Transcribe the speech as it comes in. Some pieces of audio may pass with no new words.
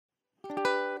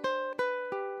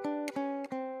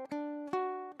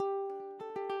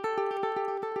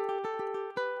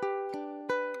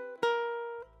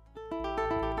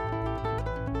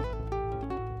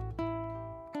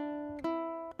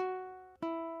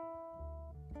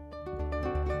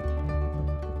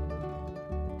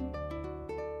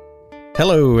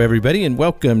Hello, everybody, and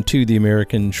welcome to the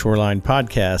American Shoreline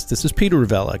Podcast. This is Peter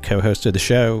Ravella, co-host of the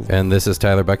show. And this is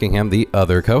Tyler Buckingham, the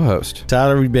other co-host.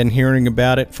 Tyler, we've been hearing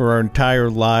about it for our entire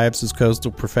lives as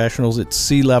coastal professionals. It's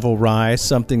sea level rise,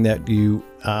 something that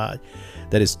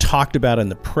that is talked about in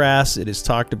the press. It is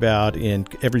talked about in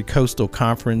every coastal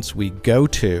conference we go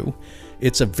to.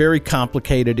 It's a very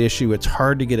complicated issue. It's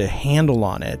hard to get a handle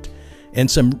on it.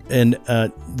 And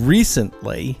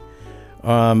recently,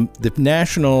 the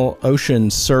National Ocean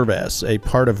Service, a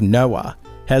part of NOAA,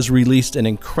 has released an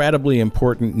incredibly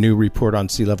important new report on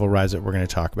sea level rise that we're going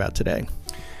to talk about today.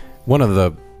 One of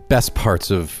the best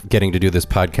parts of getting to do this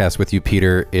podcast with you,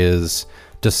 Peter, is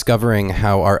discovering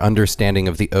how our understanding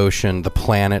of the ocean, the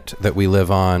planet that we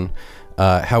live on,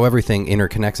 how everything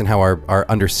interconnects, and how our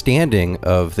understanding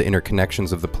of the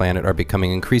interconnections of the planet are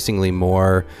becoming increasingly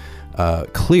more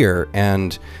clear.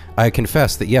 And I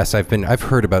confess that, yes, I've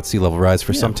heard about sea level rise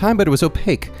for some time, but it was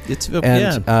opaque. This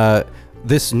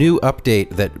new update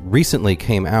that recently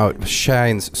came out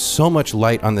shines so much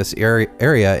light on this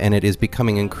area, and it is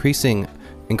becoming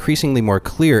increasingly more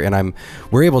clear. And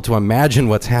we're able to imagine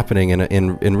what's happening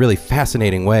in really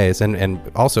fascinating ways, and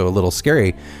also a little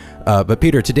scary. But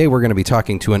Peter, today we're going to be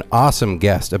talking to an awesome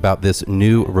guest about this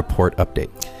new report update.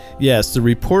 Yes, the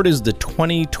report is the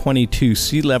 2022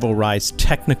 Sea Level Rise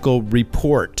Technical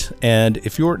Report. And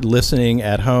if you're listening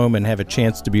at home and have a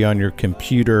chance to be on your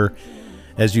computer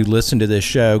as you listen to this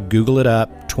show, Google it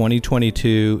up,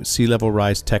 2022 Sea Level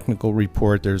Rise Technical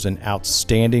Report. There's an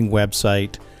outstanding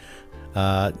website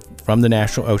from the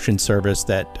National Ocean Service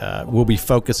that we'll be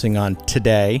focusing on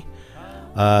today.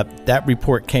 That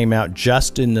report came out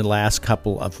just in the last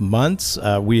couple of months.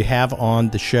 We have on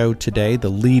the show today the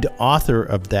lead author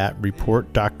of that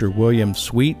report, Dr. William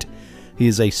Sweet. He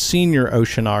is a senior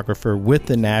oceanographer with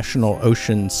the National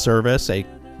Ocean Service, a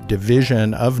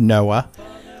division of NOAA,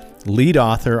 lead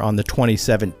author on the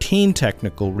 2017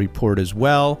 technical report as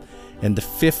well, and the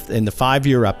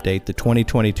 5-year update, the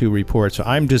 2022 report. So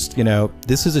I'm just,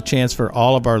 this is a chance for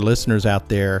all of our listeners out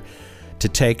there to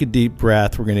take a deep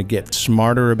breath. We're going to get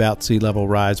smarter about sea level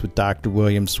rise with Dr.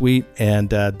 William Sweet,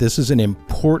 and this is an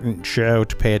important show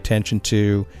to pay attention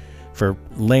to for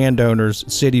landowners,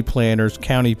 city planners,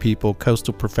 county people,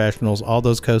 coastal professionals, all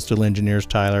those coastal engineers,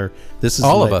 Tyler. This is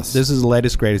all of us. This is the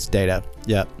latest, greatest data.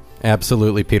 Yep.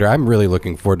 Absolutely, Peter. I'm really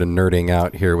looking forward to nerding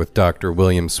out here with Dr.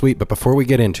 William Sweet, but before we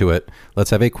get into it,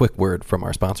 let's have a quick word from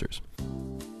our sponsors.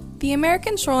 The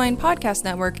American Shoreline Podcast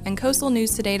Network and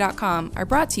CoastalNewsToday.com are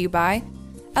brought to you by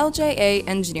LJA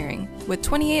Engineering. With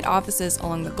 28 offices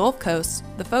along the Gulf Coast,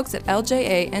 the folks at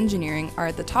LJA Engineering are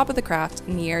at the top of the craft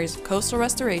in the areas of coastal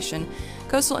restoration,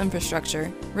 coastal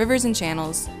infrastructure, rivers and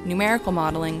channels, numerical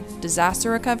modeling,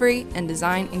 disaster recovery, and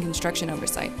design and construction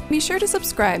oversight. Be sure to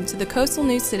subscribe to the Coastal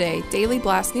News Today Daily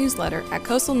Blast newsletter at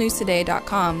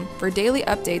CoastalNewsToday.com for daily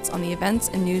updates on the events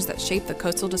and news that shape the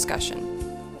coastal discussion.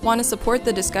 Want to support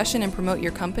the discussion and promote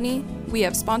your company? We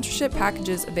have sponsorship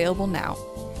packages available now.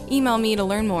 Email me to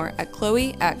learn more at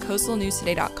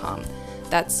chloe@coastalnewstoday.com.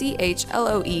 That's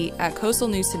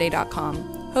CHLOE@coastalnewstoday.com.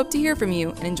 Hope to hear from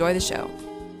you and enjoy the show.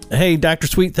 Hey, Dr.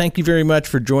 Sweet, thank you very much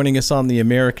for joining us on the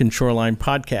American Shoreline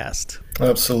Podcast.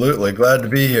 Absolutely. Glad to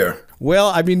be here.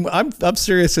 Well, I mean, I'm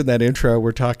serious in that intro.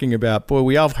 We're talking about,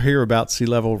 we all hear about sea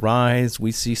level rise.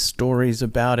 We see stories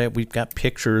about it. We've got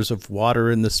pictures of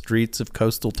water in the streets of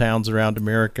coastal towns around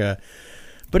America.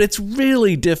 But it's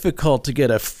really difficult to get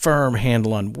a firm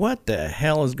handle on what the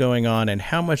hell is going on and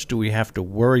how much do we have to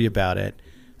worry about it.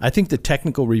 I think the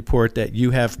technical report that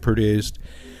you have produced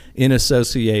in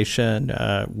association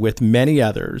with many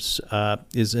others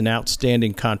is an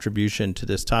outstanding contribution to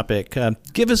this topic.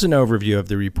 Give us an overview of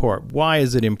the report. Why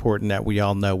is it important that we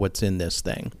all know what's in this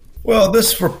thing? Well,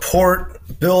 this report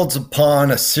builds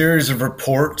upon a series of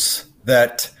reports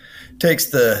that takes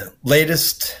the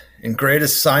latest and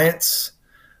greatest science,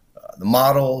 the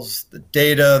models, the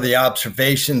data, the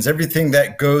observations, everything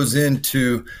that goes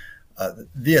into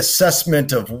the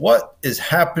assessment of what is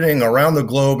happening around the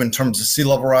globe in terms of sea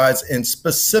level rise, and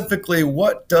specifically,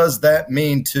 what does that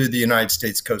mean to the United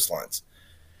States coastlines?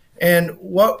 And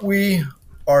what we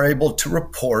are able to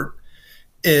report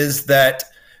is that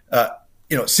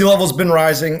sea level has been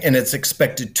rising and it's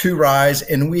expected to rise,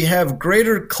 and we have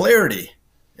greater clarity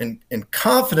and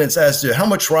confidence as to how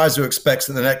much rise to expect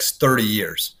in the next 30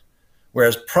 years.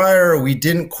 Whereas prior, we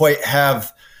didn't quite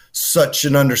have such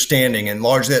an understanding, and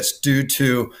largely that's due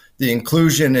to the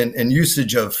inclusion and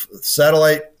usage of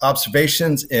satellite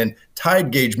observations and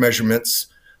tide gauge measurements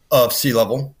of sea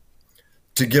level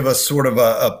to give us sort of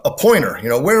a pointer,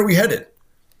 where are we headed?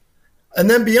 And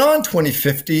then beyond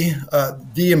 2050,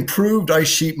 the improved ice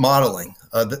sheet modeling.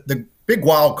 The big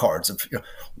wild cards of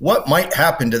what might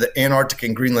happen to the Antarctic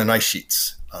and Greenland ice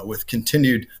sheets with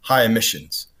continued high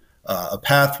emissions, a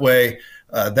pathway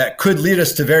that could lead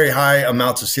us to very high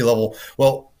amounts of sea level.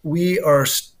 Well, we are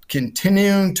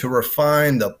continuing to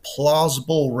refine the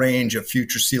plausible range of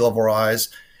future sea level rise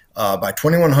by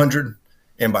 2100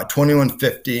 and by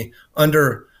 2150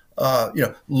 under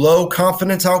low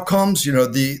confidence outcomes,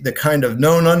 the kind of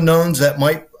known unknowns that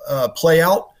might play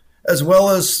out, as well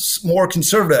as more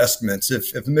conservative estimates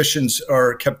if emissions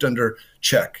are kept under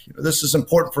check. This is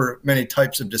important for many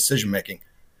types of decision making.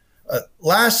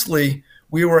 Lastly,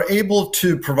 we were able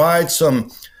to provide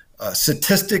some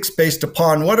statistics based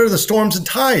upon what are the storms and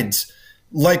tides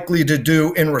likely to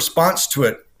do in response to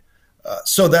it,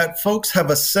 so that folks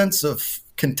have a sense of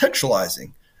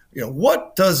contextualizing.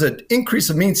 What does an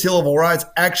increase of mean sea level rise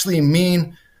actually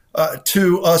mean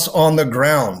to us on the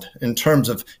ground in terms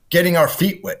of getting our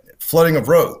feet wet, flooding of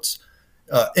roads?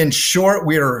 In short,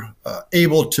 we are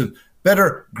able to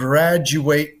better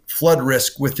graduate flood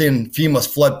risk within FEMA's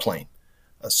floodplain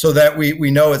so that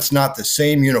we know it's not the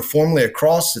same uniformly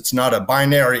across. It's not a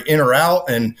binary in or out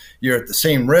and you're at the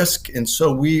same risk. And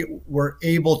so we were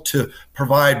able to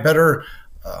provide better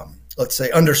let's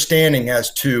say, understanding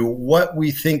as to what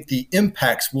we think the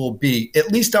impacts will be,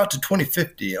 at least out to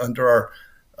 2050, under our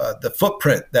the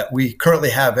footprint that we currently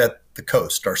have at the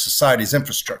coast, our society's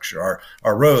infrastructure,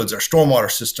 our roads, our stormwater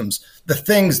systems, the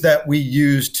things that we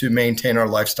use to maintain our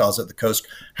lifestyles at the coast.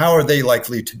 How are they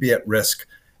likely to be at risk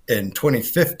in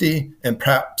 2050 and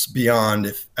perhaps beyond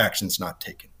if action's not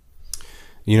taken?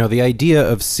 The idea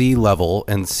of sea level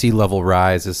and sea level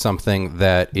rise is something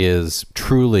that is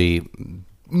truly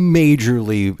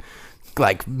majorly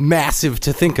massive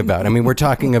to think about. I mean, we're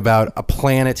talking about a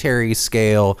planetary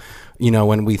scale.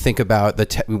 When we think about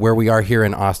where we are here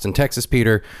in Austin, Texas,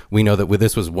 Peter, we know that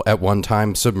this was at one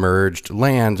time submerged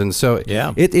land, and so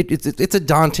it's a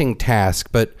daunting task.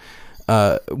 But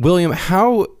William,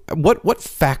 what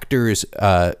factors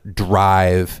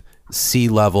drive sea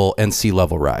level and sea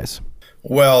level rise?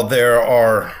 Well, there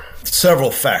are several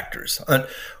factors.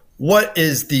 What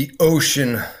is the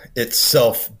ocean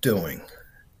itself doing?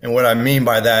 And what I mean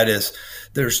by that is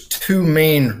there's two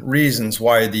main reasons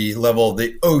why the level of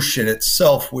the ocean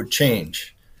itself would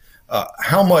change.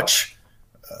 How much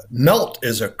melt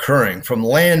is occurring from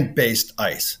land-based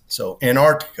ice, so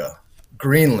Antarctica,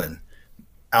 Greenland,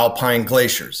 alpine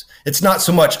glaciers. It's not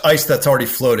so much ice that's already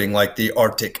floating like the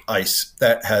Arctic ice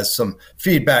that has some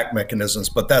feedback mechanisms,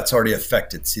 but that's already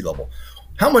affected sea level.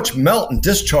 How much melt and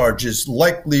discharge is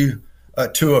likely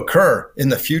to occur in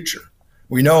the future?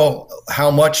 We know how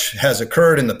much has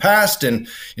occurred in the past, and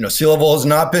sea level has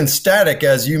not been static,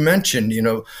 as you mentioned.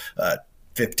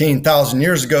 15,000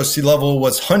 years ago, sea level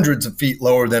was hundreds of feet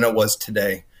lower than it was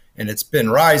today, and it's been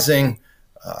rising,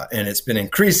 and it's been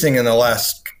increasing in the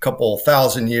last couple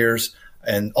thousand years.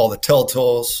 And all the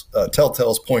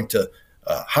telltales point to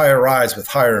higher rise with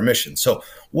higher emissions. So,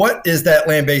 what is that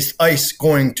land-based ice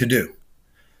going to do?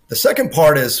 The second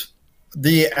part is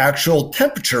the actual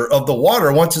temperature of the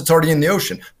water once it's already in the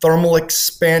ocean, thermal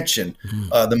expansion.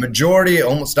 The majority,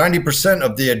 almost 90%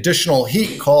 of the additional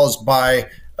heat caused by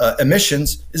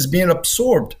emissions is being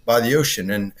absorbed by the ocean.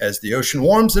 And as the ocean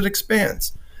warms, it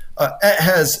expands. It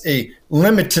has a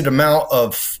limited amount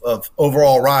of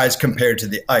overall rise compared to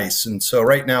the ice. And so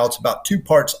right now it's about 2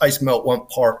 parts ice melt, 1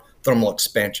 part thermal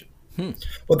expansion.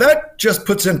 Well, that just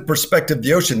puts in perspective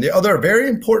the ocean. The other very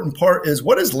important part is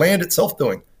what is land itself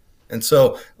doing? And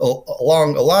so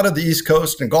along a lot of the East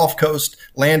Coast and Gulf Coast,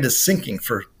 land is sinking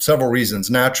for several reasons,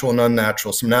 natural and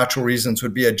unnatural. Some natural reasons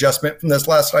would be adjustment from this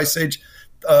last ice age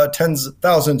tens of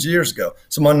thousands of years ago.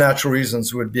 Some unnatural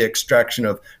reasons would be extraction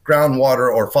of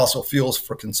groundwater or fossil fuels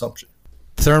for consumption.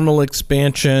 Thermal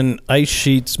expansion, ice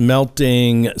sheets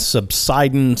melting,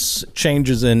 subsidence,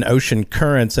 changes in ocean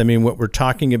currents. I mean, what we're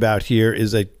talking about here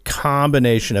is a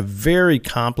combination, a very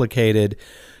complicated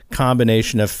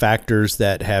combination of factors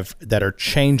that are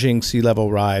changing sea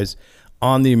level rise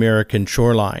on the American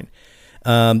shoreline.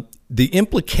 The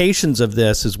implications of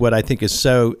this is what I think is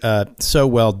so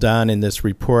well done in this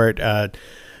report,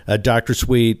 Dr.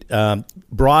 Sweet.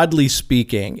 Broadly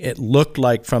speaking, it looked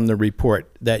like from the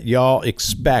report that y'all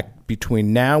expect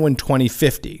between now and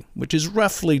 2050, which is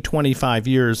roughly 25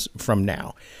 years from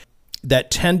now,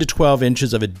 that 10 to 12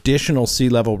 inches of additional sea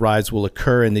level rise will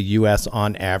occur in the U.S.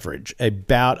 on average,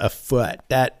 about a foot.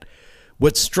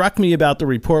 What struck me about the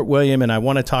report, William, and I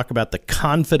want to talk about the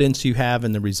confidence you have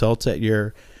in the results that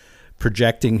you're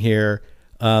projecting here,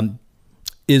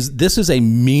 is this is a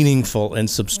meaningful and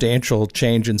substantial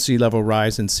change in sea level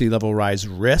rise and sea level rise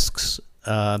risks.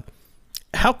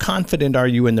 how confident are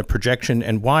you in the projection,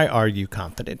 and why are you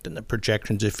confident in the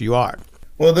projections if you are?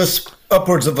 Well, this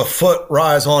upwards of a foot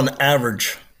rise on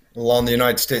average along the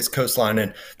United States coastline,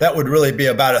 and that would really be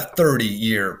about a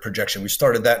 30-year projection. We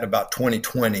started that in about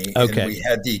 2020, and we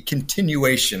had the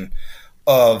continuation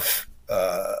of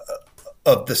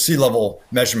the sea level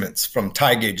measurements from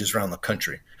tide gauges around the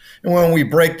country. And when we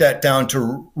break that down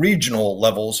to regional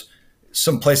levels,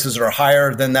 some places are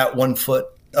higher than that 1 foot.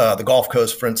 The Gulf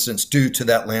Coast, for instance, due to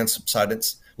that land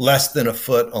subsidence, less than a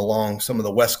foot along some of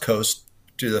the West Coast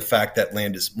due to the fact that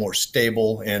land is more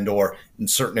stable, and or in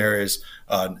certain areas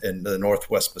in the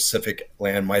Northwest Pacific,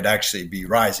 land might actually be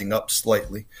rising up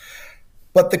slightly.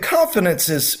 But the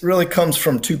confidence really comes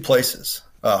from two places.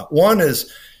 One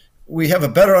is we have a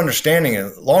better understanding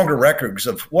and longer records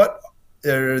of what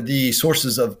are the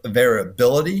sources of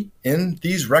variability in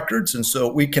these records. And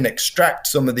so we can extract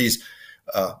some of these,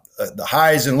 the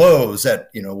highs and lows that,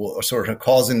 are sort of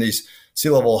causing these sea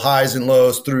level highs and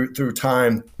lows through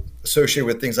time, associated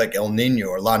with things like El Nino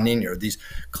or La Nina, these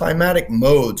climatic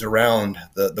modes around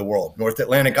the world. North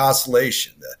Atlantic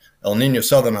Oscillation, the El Nino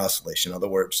Southern Oscillation, in other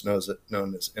words,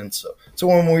 known as ENSO. So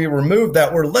when we remove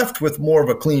that, we're left with more of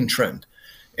a clean trend.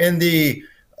 And the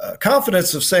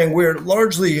confidence of saying we're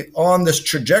largely on this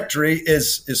trajectory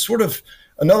is sort of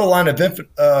another line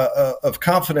of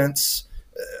confidence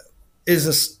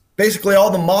is basically all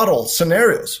the model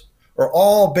scenarios are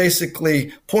all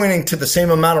basically pointing to the same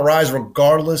amount of rise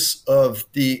regardless of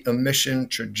the emission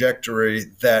trajectory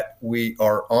that we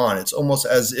are on. It's almost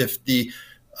as if the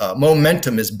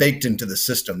momentum is baked into the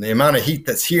system. The amount of heat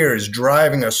that's here is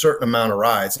driving a certain amount of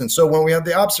rise. And so when we have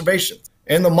the observations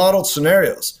and the modeled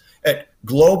scenarios at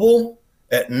global,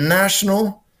 at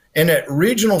national, and at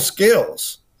regional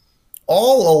scales,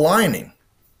 all aligning,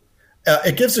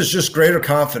 it gives us just greater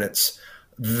confidence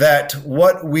that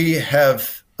what we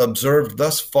have observed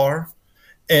thus far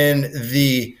and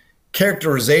the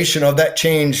characterization of that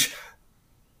change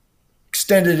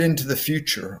extended into the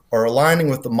future are aligning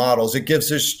with the models. It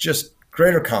gives us just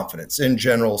greater confidence in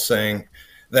general, saying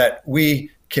that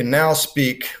we can now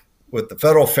speak with the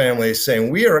federal family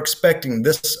saying we are expecting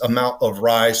this amount of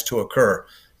rise to occur.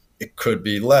 It could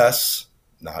be less,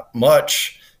 not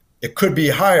much. It could be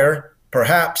higher,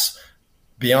 perhaps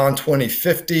beyond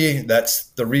 2050. That's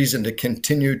the reason to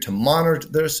continue to monitor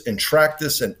this and track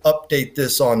this and update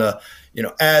this on a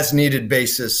as needed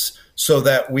basis so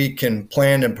that we can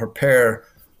plan and prepare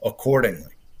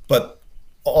accordingly. But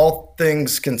all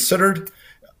things considered,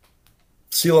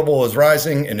 sea level is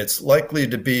rising, and it's likely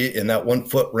to be in that 1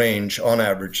 foot range on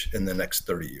average in the next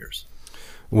 30 years.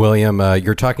 William,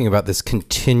 you're talking about this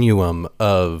continuum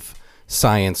of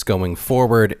science going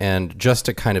forward, and just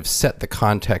to kind of set the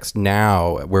context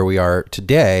now where we are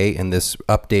today in this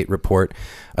update report,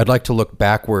 I'd like to look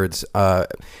backwards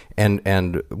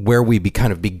and where we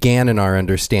kind of began in our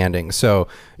understanding. So,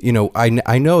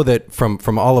 I know that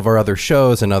from all of our other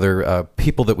shows and other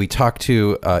people that we talk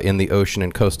to in the ocean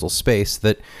and coastal space,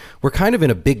 that we're kind of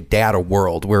in a big data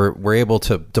world where we're able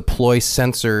to deploy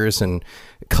sensors and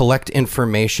collect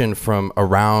information from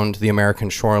around the American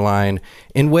shoreline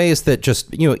in ways that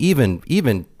just,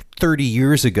 even 30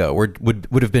 years ago would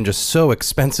have been just so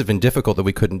expensive and difficult that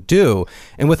we couldn't do.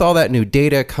 And with all that new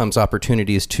data comes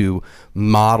opportunities to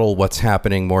model what's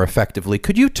happening more effectively.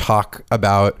 Could you talk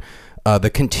about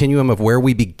the continuum of where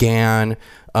we began,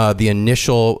 the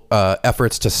initial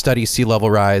efforts to study sea level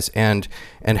rise, and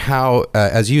how,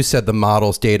 as you said, the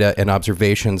models, data, and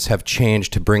observations have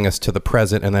changed to bring us to the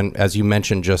present, and then, as you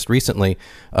mentioned just recently,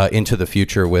 into the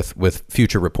future with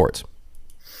future reports?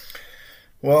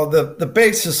 Well, the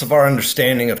basis of our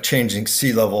understanding of changing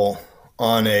sea level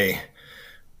on a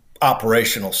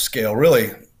operational scale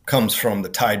really comes from the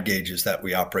tide gauges that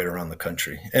we operate around the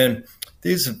country. And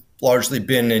these have largely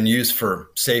been in use for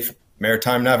safe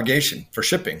maritime navigation, for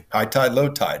shipping, high tide, low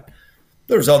tide.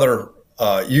 There's other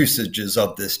usages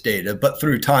of this data, but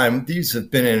through time, these have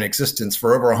been in existence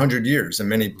for over 100 years in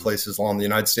many places along the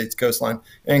United States coastline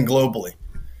and globally.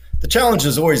 The challenge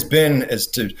has always been is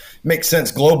to make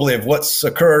sense globally of what's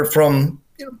occurred from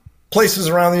places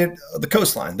around the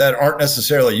coastline that aren't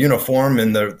necessarily uniform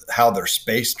in how they're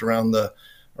spaced around the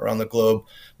globe.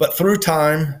 But through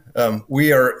time,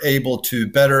 we are able to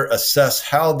better assess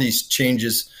how these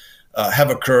changes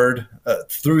have occurred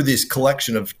through this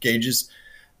collection of gauges.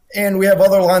 And we have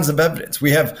other lines of evidence. We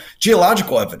have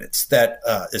geological evidence that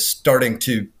is starting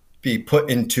to be put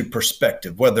into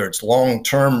perspective, whether it's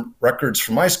long-term records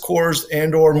from ice cores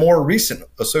and or more recent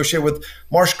associated with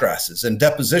marsh grasses and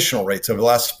depositional rates over the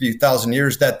last few thousand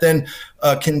years that then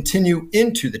continue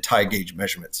into the tide gauge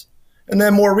measurements. And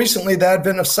then more recently, the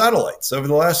advent of satellites over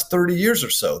the last 30 years or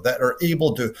so that are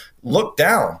able to look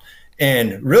down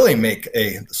and really make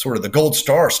a sort of the gold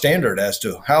star standard as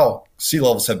to how sea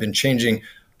levels have been changing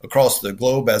across the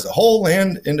globe as a whole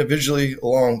and individually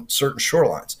along certain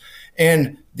shorelines.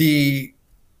 And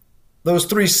those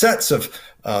three sets of,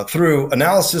 through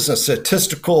analysis and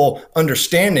statistical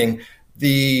understanding,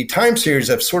 the time series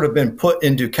have sort of been put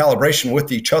into calibration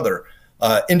with each other,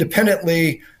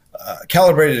 independently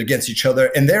calibrated against each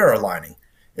other, and they're aligning.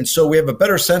 And so we have a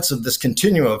better sense of this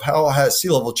continuum of how has sea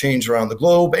level changed around the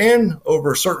globe and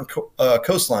over certain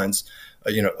coastlines,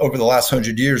 over the last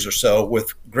 100 years or so,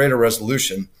 with greater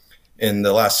resolution in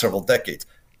the last several decades.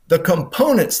 The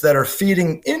components that are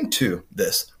feeding into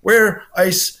this, where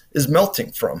ice is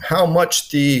melting from, how much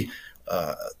the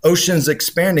ocean's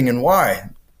expanding and why.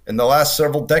 In the last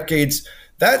several decades,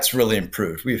 that's really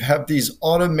improved. We have these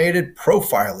automated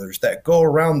profilers that go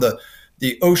around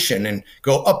the ocean and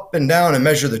go up and down and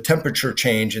measure the temperature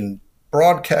change and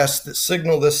broadcast the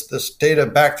signal, this data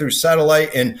back through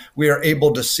satellite, and we are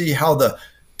able to see how the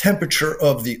temperature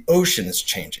of the ocean is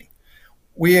changing.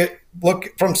 We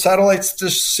look from satellites to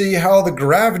see how the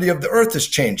gravity of the Earth is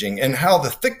changing and how the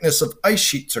thickness of ice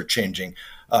sheets are changing,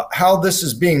 how this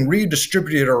is being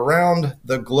redistributed around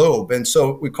the globe. And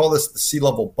so we call this the sea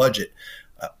level budget.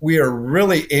 We are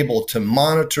really able to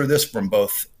monitor this from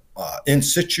both in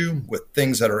situ with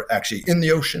things that are actually in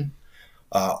the ocean,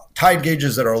 tide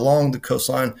gauges that are along the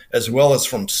coastline, as well as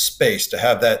from space to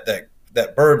have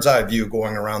that bird's eye view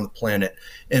going around the planet.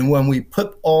 And when we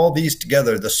put all these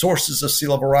together, the sources of sea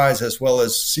level rise as well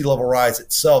as sea level rise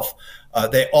itself,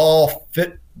 they all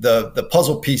fit the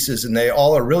puzzle pieces, and they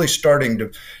all are really starting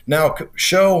to now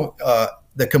show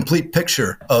the complete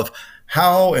picture of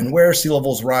how and where sea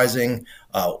level is rising,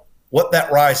 what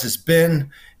that rise has been,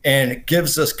 and it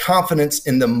gives us confidence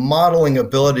in the modeling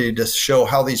ability to show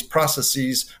how these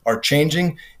processes are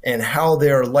changing and how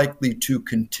they are likely to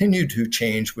continue to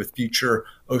change with future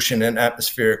ocean and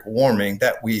atmospheric warming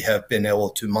that we have been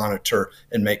able to monitor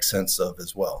and make sense of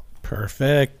as well.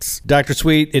 Perfect. Dr.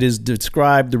 Sweet, it is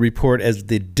described, the report, as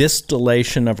the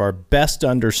distillation of our best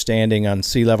understanding on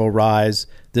sea level rise.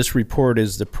 This report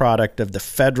is the product of the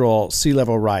Federal Sea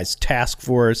Level Rise Task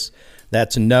Force.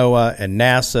 That's NOAA and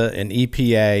NASA and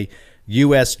EPA,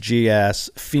 USGS,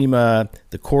 FEMA,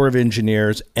 the Corps of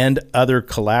Engineers, and other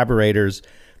collaborators.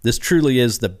 This truly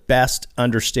is the best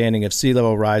understanding of sea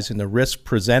level rise and the risk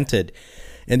presented.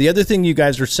 And the other thing you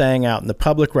guys are saying out in the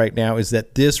public right now is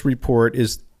that this report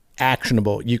is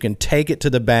actionable. You can take it to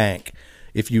the bank.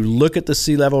 If you look at the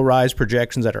sea level rise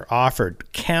projections that are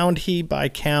offered, county by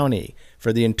county,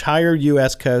 for the entire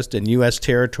U.S. coast and U.S.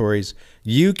 territories,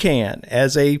 you can,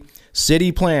 as a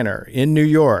city planner in New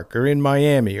York or in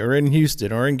Miami or in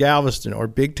Houston or in Galveston or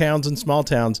big towns and small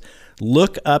towns,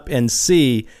 look up and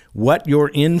see what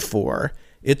you're in for.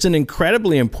 It's an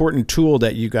incredibly important tool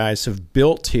that you guys have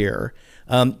built here.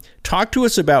 Talk to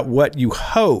us about what you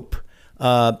hope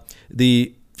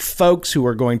the folks who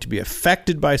are going to be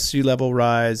affected by sea level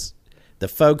rise, the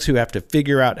folks who have to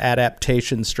figure out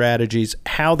adaptation strategies,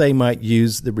 how they might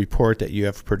use the report that you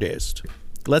have produced.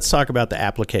 Let's talk about the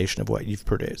application of what you've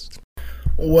produced.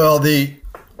 Well, the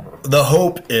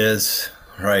hope is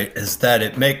that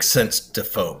it makes sense to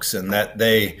folks and that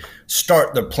they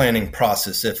start the planning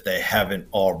process if they haven't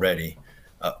already.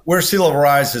 Where sea level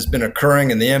rise has been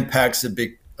occurring and the impacts have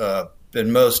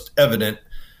been most evident,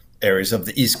 areas of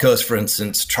the East Coast, for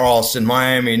instance, Charleston,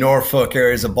 Miami, Norfolk,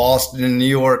 areas of Boston and New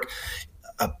York,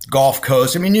 Gulf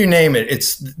Coast. I mean, you name it.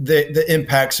 It's the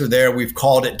impacts are there. We've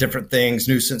called it different things: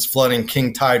 nuisance flooding,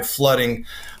 king tide flooding,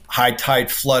 high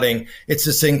tide flooding. It's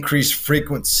this increased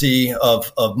frequency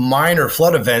of minor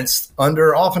flood events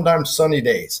under oftentimes sunny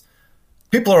days.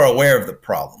 People are aware of the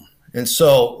problem. And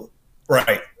so,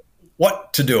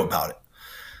 what to do about it?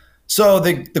 So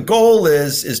the goal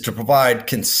is to provide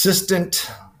consistent,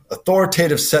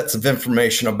 authoritative sets of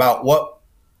information about what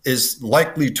is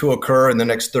likely to occur in the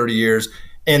next 30 years,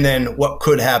 and then what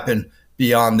could happen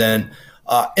beyond then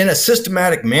in a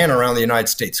systematic manner around the United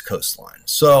States coastline.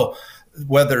 So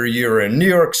whether you're in New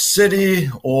York City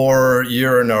or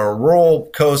you're in a rural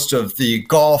coast of the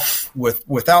Gulf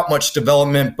without much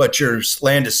development, but your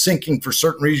land is sinking for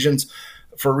certain reasons,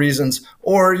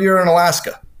 or you're in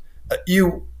Alaska,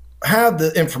 you have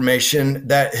the information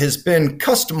that has been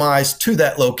customized to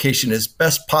that location as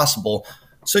best possible,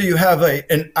 so you have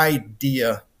an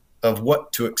idea of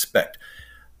what to expect.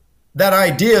 That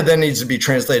idea then needs to be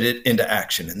translated into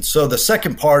action. And so the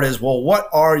second part is, well, what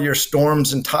are your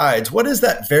storms and tides? What is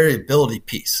that variability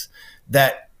piece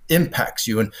that impacts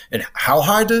you? And how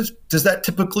high does that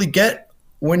typically get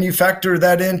when you factor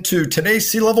that into today's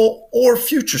sea level or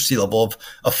future sea level of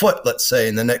a foot, let's say,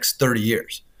 in the next 30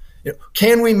 years,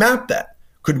 can we map that?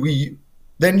 Could we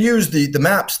then use the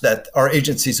maps that our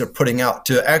agencies are putting out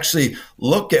to actually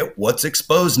look at what's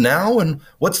exposed now and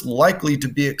what's likely to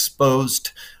be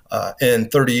exposed in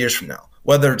 30 years from now,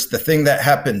 whether it's the thing that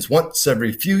happens once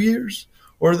every few years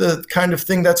or the kind of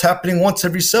thing that's happening once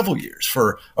every several years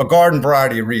for a garden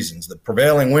variety of reasons, the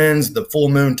prevailing winds, the full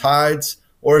moon tides,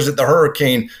 or is it the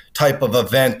hurricane type of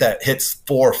event that hits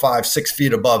 4, 5, 6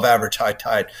 feet above average high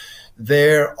tide?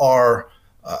 There are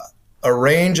a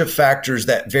range of factors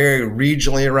that vary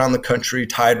regionally around the country.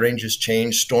 Tide ranges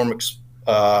change, storm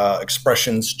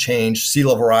expressions change, sea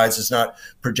level rise is not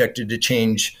projected to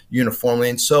change uniformly.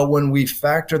 And so when we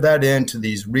factor that into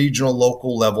these regional,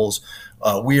 local levels,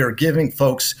 we are giving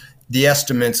folks the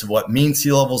estimates of what mean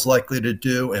sea level is likely to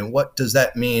do and what does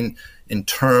that mean in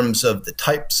terms of the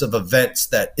types of events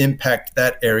that impact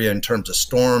that area in terms of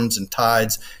storms and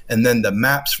tides, and then the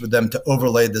maps for them to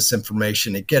overlay this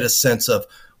information and get a sense of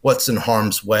what's in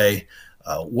harm's way,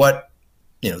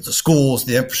 the schools,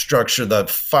 the infrastructure, the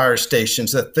fire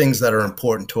stations, the things that are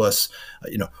important to us,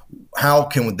 how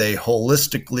can they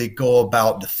holistically go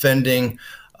about defending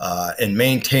and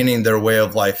maintaining their way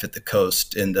of life at the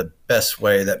coast in the best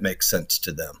way that makes sense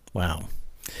to them. Wow.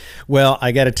 Well,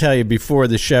 I got to tell you, before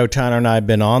the show, Tyler and I have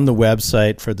been on the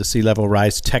website for the Sea Level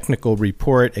Rise Technical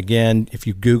Report. Again, if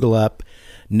you Google up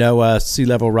NOAA Sea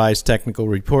Level Rise Technical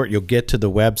Report, you'll get to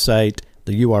the website.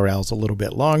 The URL is a little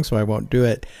bit long, so I won't do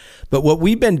it. But what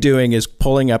we've been doing is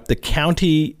pulling up the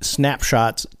County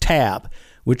Snapshots tab,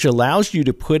 which allows you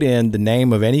to put in the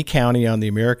name of any county on the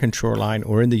American shoreline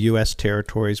or in the U.S.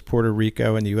 territories, Puerto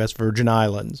Rico and the U.S. Virgin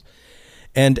Islands.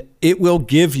 And it will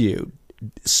give you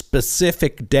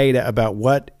specific data about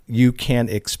what you can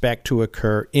expect to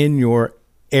occur in your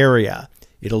area.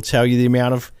 It'll tell you the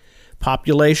amount of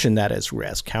population that is at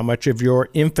risk, how much of your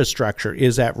infrastructure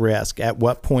is at risk, at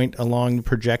what point along the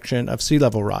projection of sea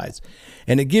level rise.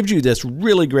 And it gives you this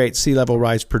really great sea level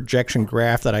rise projection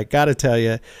graph that I got to tell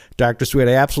you, Dr. Sweet,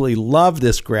 I absolutely love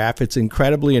this graph. It's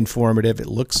incredibly informative. It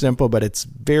looks simple, but it's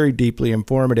very deeply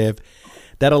informative.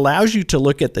 That allows you to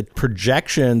look at the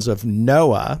projections of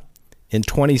NOAA in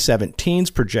 2017's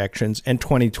projections and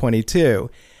 2022.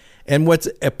 And what's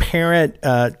apparent,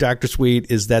 Dr. Sweet,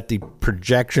 is that the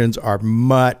projections are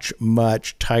much,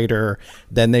 much tighter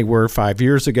than they were 5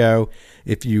 years ago.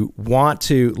 If you want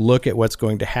to look at what's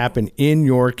going to happen in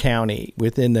your county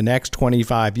within the next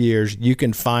 25 years, you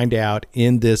can find out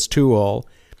in this tool.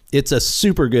 It's a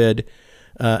super good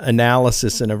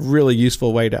analysis and a really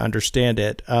useful way to understand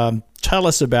it. Tell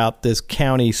us about this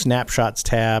County Snapshots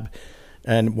tab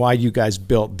and why you guys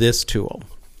built this tool.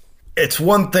 It's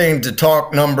one thing to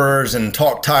talk numbers and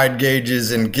talk tide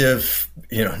gauges and give,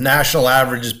 national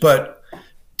averages, but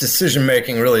decision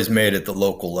making really is made at the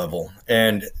local level.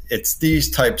 And it's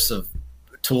these types of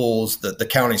tools, the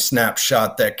county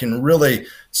snapshot, that can really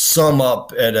sum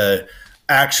up at a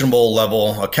actionable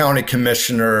level. A county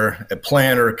commissioner, a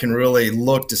planner can really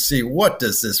look to see, what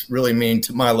does this really mean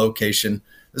to my location?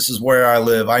 This is where I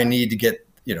live. I need to get,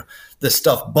 this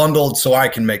stuff bundled so I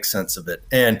can make sense of it.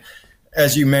 And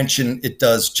as you mentioned, it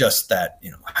does just that.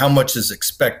 How much is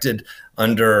expected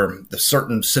under the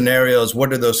certain scenarios? What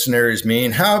do those scenarios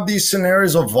mean? How have these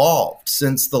scenarios evolved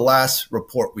since the last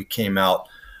report we came out?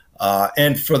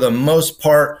 And for the most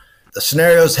part, the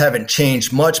scenarios haven't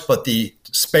changed much, but the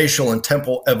spatial and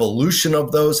temporal evolution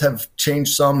of those have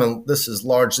changed some. And this is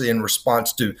largely in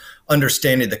response to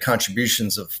understanding the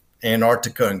contributions of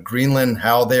Antarctica and Greenland,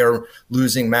 how they're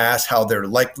losing mass, how they're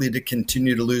likely to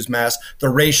continue to lose mass, the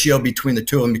ratio between the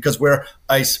two of them, because where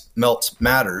ice melts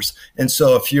matters. And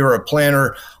so if you're a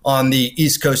planner on the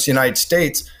East Coast of the United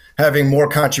States, having more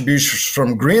contributions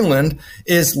from Greenland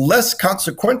is less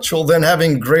consequential than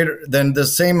having greater than the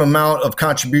same amount of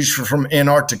contribution from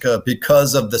Antarctica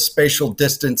because of the spatial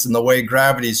distance and the way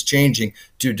gravity is changing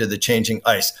due to the changing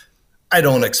ice. I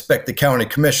don't expect the county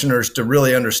commissioners to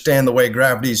really understand the way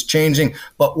gravity is changing,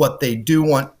 but what they do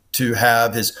want to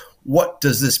have is, what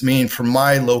does this mean for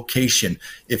my location?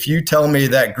 If you tell me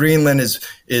that Greenland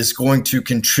is going to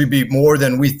contribute more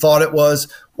than we thought it was,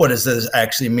 what does this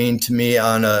actually mean to me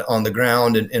on the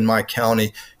ground in my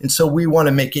county? And so we want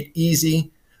to make it easy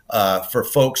for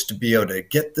folks to be able to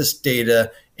get this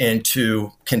data and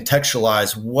to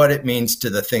contextualize what it means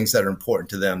to the things that are important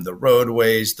to them, the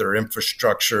roadways, their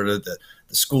infrastructure, the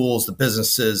schools, the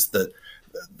businesses, the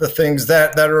things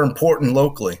that are important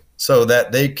locally, so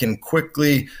that they can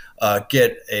quickly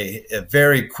get a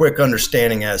very quick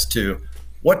understanding as to,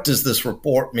 what does this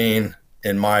report mean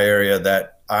in my area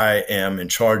that I am in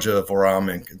charge of or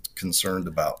I'm concerned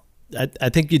about. I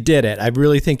think you did it. I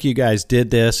really think you guys did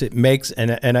this. It makes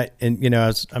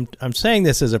I'm saying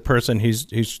this as a person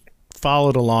who's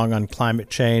followed along on climate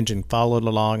change and followed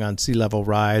along on sea level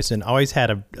rise, and always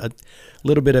had a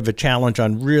little bit of a challenge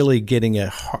on really getting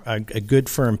a good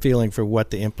firm feeling for what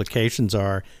the implications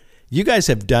are. You guys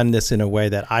have done this in a way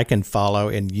that I can follow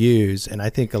and use, and I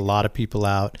think a lot of people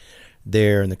out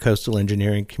there in the coastal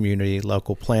engineering community,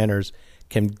 local planners,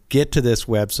 can get to this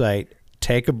website,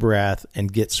 take a breath,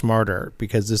 and get smarter,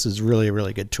 because this is really a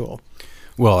really good tool.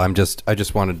 Well, I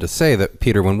just wanted to say that,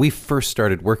 Peter, when we first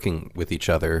started working with each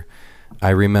other,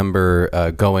 I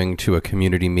remember going to a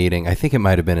community meeting. I think it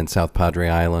might have been in South Padre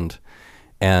Island,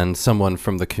 and someone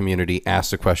from the community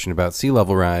asked a question about sea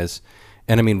level rise.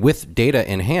 And I mean, with data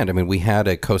in hand, I mean, we had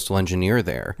a coastal engineer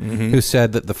there who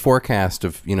said that the forecast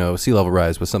of, sea level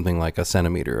rise was something like a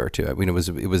centimeter or two. I mean, it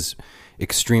was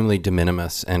extremely de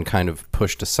minimis and kind of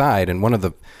pushed aside. And one of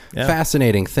the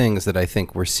fascinating things that I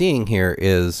think we're seeing here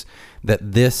is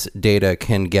that this data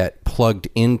can get plugged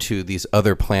into these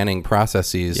other planning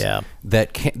processes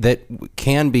that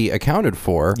can be accounted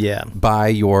for by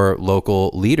your local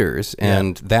leaders.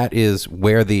 And that is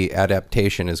where the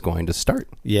adaptation is going to start.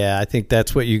 Yeah, I think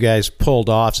that's what you guys pulled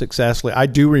off successfully. I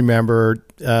do remember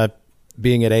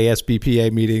being at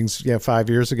ASBPA meetings 5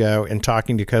 years ago and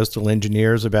talking to coastal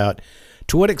engineers about,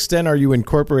 to what extent are you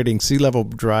incorporating sea level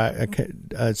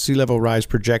rise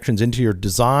projections into your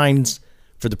designs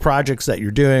for the projects that you're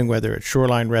doing, whether it's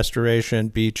shoreline restoration,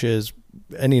 beaches,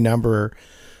 any number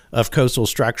of coastal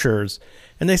structures?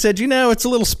 And they said, it's a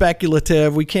little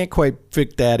speculative. We can't quite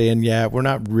fit that in yet. We're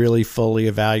not really fully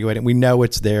evaluating. We know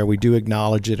it's there. We do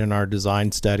acknowledge it in our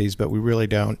design studies, but we really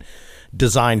don't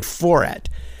design for it.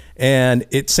 And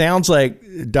it sounds like,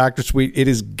 Dr. Sweet, it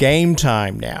is game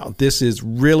time now. This is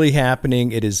really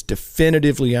happening. It is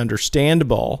definitively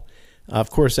understandable. Of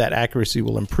course, that accuracy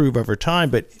will improve over time,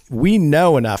 but we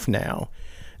know enough now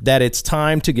that it's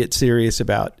time to get serious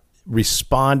about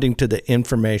responding to the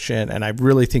information. And I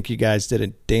really think you guys did a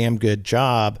damn good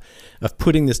job of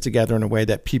putting this together in a way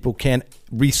that people can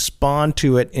respond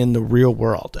to it in the real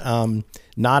world.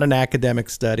 Not an academic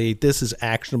study. This is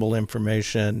actionable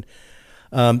information.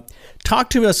 Talk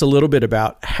to us a little bit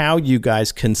about how you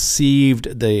guys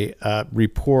conceived the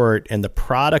report and the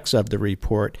products of the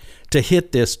report to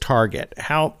hit this target.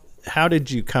 How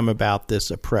did you come about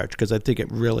this approach? Because I think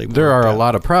it really worked There are out. A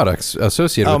lot of products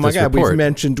associated with this report. Oh my God, we've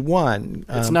mentioned one.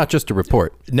 It's not just a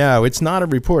report. No, it's not a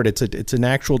report. It's an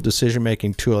actual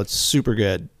decision-making tool. It's super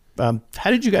good.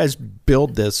 How did you guys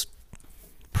build this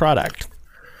product?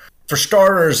 For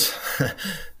starters,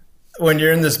 when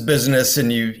you're in this business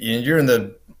and you're in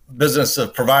the business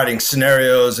of providing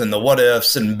scenarios and the what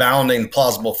ifs and bounding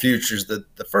plausible futures,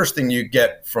 the first thing you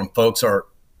get from folks are,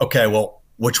 okay, well,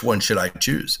 which one should I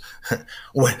choose?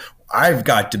 I've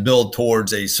got to build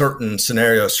towards a certain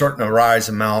scenario, a certain rise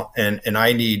amount, and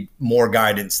I need more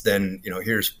guidance than,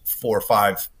 here's 4 or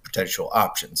 5 potential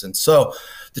options. And so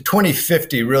the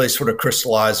 2050 really sort of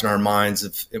crystallized in our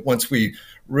minds once we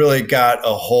really got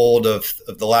a hold of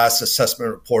the last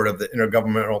assessment report of the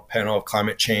Intergovernmental Panel of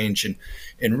Climate Change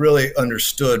and really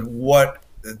understood what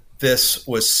this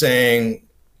was saying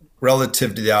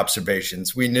relative to the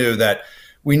observations. We knew that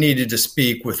we needed to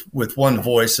speak with one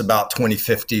voice about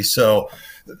 2050. So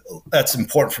that's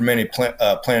important for many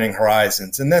planning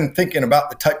horizons. And then thinking about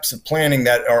the types of planning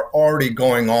that are already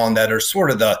going on that are sort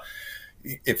of the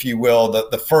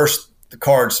first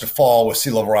cards to fall with sea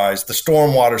level rise, the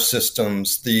stormwater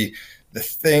systems, the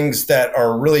things that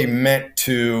are really meant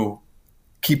to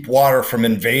keep water from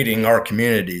invading our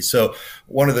community. So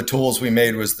one of the tools we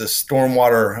made was the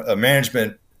stormwater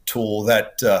management tool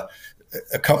that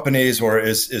accompanies or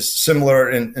is similar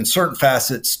in certain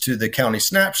facets to the county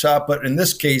snapshot. But in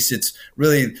this case, it's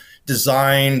really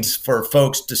designed for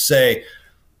folks to say,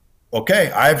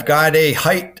 okay, I've got a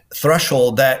height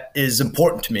threshold that is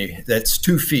important to me. That's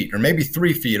 2 feet or maybe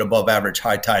 3 feet above average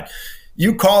high tide.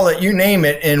 You call it, you name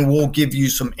it, and we'll give you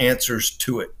some answers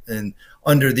to it. And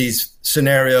under these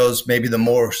scenarios, maybe the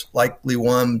most likely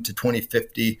one to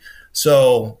 2050.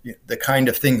 So the kind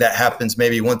of thing that happens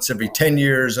maybe once every 10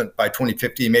 years, and by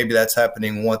 2050, maybe that's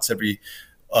happening once every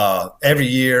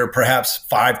year, perhaps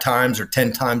 5 times or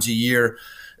 10 times a year.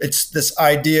 It's this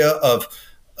idea of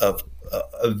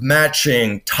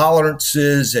matching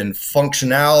tolerances and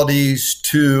functionalities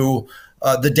to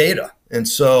the data. And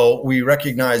so we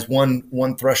recognize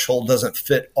one threshold doesn't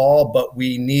fit all, but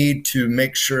we need to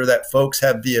make sure that folks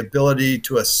have the ability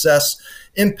to assess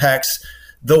impacts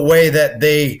the way that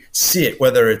they see it,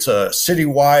 whether it's a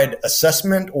citywide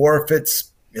assessment or if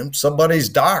it's somebody's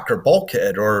dock or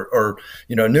bulkhead or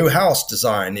new house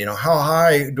design. How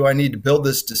high do I need to build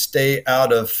this to stay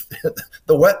out of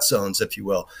the wet zones, if you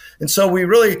will? And so we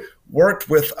really worked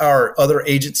with our other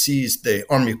agencies, the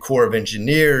Army Corps of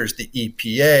Engineers, the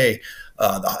EPA,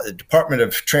 the Department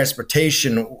of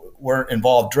Transportation weren't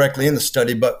involved directly in the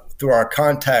study, but through our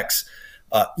contacts,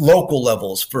 local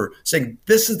levels, for saying,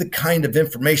 this is the kind of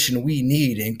information we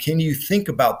need. And can you think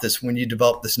about this when you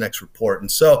develop this next report?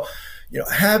 And so,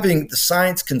 having the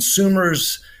science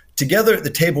consumers together at the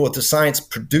table with the science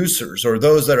producers, or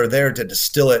those that are there to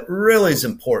distill it, really is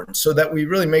important, so that we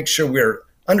really make sure we're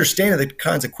understanding the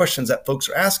kinds of questions that folks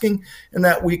are asking, and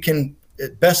that we can,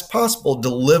 at best possible,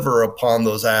 deliver upon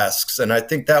those asks. And I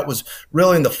think that was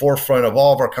really in the forefront of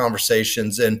all of our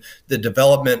conversations, and the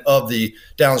development of the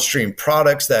downstream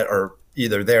products that are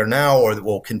either there now or that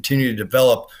will continue to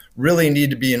develop really need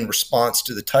to be in response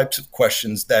to the types of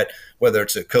questions that, whether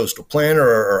it's a coastal planner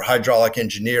or hydraulic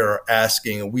engineer, are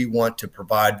asking. And we want to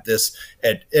provide this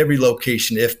at every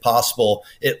location if possible,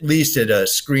 at least at a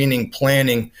screening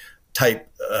planning type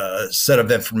set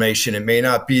of information. It may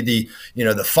not be the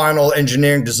final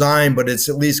engineering design, but it's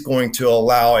at least going to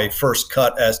allow a first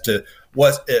cut as to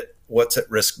what's at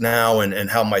risk now and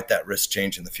how might that risk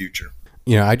change in the future.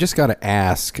 I just got to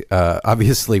ask,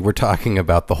 obviously we're talking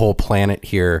about the whole planet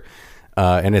here,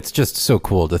 and it's just so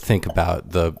cool to think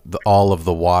about the all of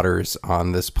the waters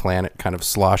on this planet kind of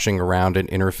sloshing around and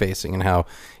interfacing, and how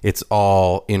it's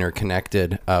all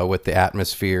interconnected with the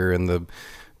atmosphere and the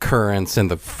currents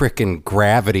and the frickin'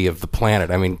 gravity of the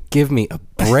planet. I mean, give me a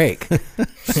break.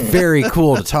 It's very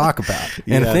cool to talk about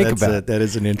and think about. That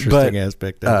is an interesting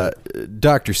aspect of it.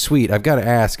 Dr. Sweet, I've got to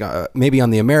ask, maybe on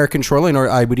the American shoreline, or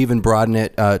I would even broaden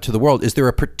it to the world, is there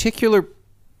a particular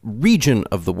region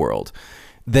of the world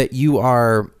that you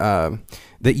are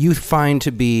that you find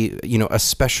to be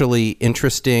especially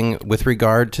interesting with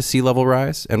regard to sea level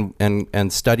rise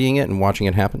and studying it and watching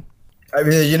it happen? I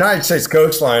mean, the United States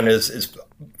coastline is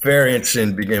very interesting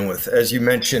to begin with. As you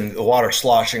mentioned, the water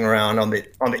sloshing around on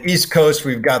the East Coast.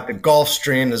 We've got the Gulf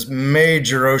Stream, this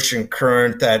major ocean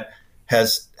current that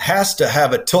has to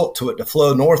have a tilt to it to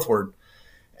flow northward.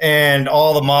 And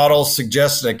all the models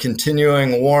suggest a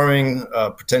continuing warming,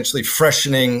 potentially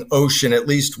freshening ocean, at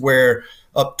least where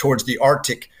up towards the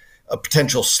Arctic, a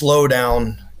potential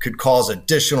slowdown could cause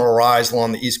additional rise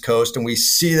along the East Coast. And we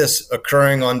see this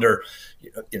occurring under,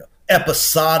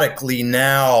 episodically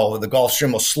now. The Gulf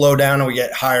Stream will slow down and we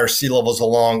get higher sea levels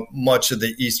along much of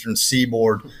the eastern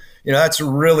seaboard. That's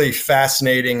really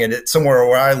fascinating. And it's somewhere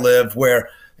where I live where,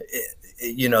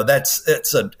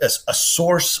 it's a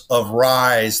source of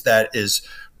rise that is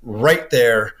right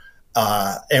there.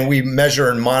 And we measure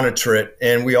and monitor it.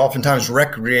 And we oftentimes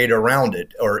recreate around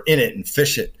it or in it and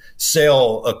fish it,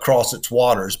 sail across its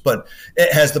waters. But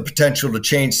it has the potential to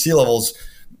change sea levels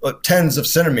tens of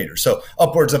centimeters, so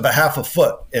upwards of a half a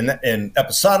foot in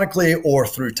episodically or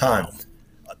through time.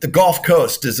 The Gulf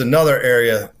Coast is another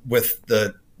area with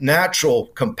the natural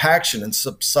compaction and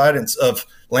subsidence of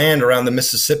land around the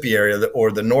Mississippi area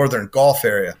or the northern Gulf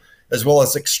area, as well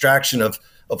as extraction of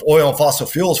oil and fossil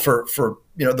fuels for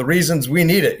the reasons we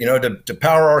need it, to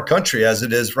power our country as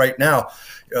it is right now,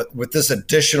 with this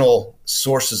additional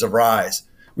sources of rise.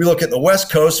 We look at the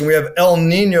West Coast and we have El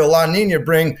Nino, La Nina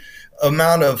bring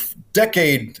amount of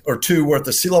decade or two worth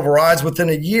of sea level rise within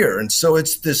a year. And so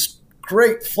it's this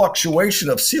great fluctuation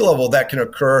of sea level that can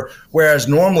occur, whereas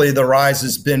normally the rise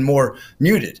has been more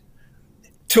muted.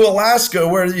 To Alaska,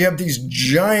 where you have these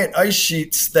giant ice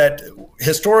sheets that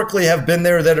historically have been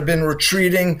there that have been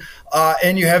retreating,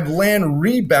 and you have land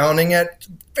rebounding at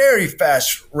very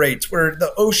fast rates, where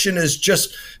the ocean is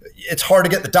just, it's hard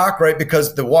to get the dock right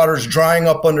because the water is drying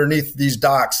up underneath these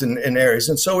docks and areas.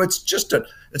 And so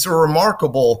it's a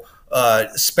remarkable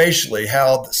spatially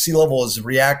how the sea level is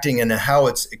reacting and how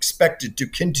it's expected to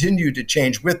continue to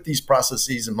change with these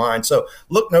processes in mind. So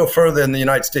look no further than the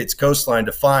United States coastline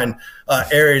to find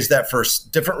areas that for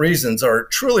different reasons are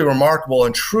truly remarkable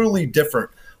and truly different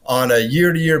on a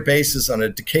year-to-year basis, on a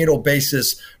decadal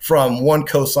basis from one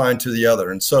coastline to the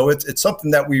other. And so it's something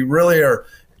that we really are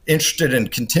interested in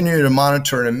continuing to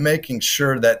monitor and making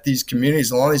sure that these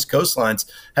communities along these coastlines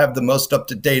have the most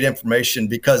up-to-date information,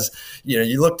 because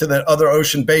you look to the other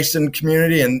ocean basin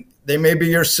community and they may be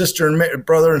your sister and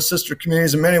brother and sister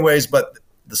communities in many ways, but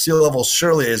the sea level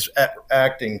surely is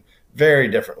acting very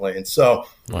differently. And so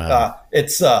wow.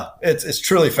 It's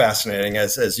truly fascinating,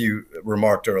 as you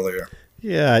remarked earlier.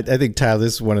 Yeah, I think, Tyler,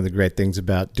 this is one of the great things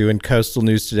about doing Coastal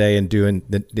News Today and doing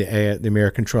the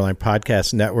American Shoreline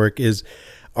Podcast Network is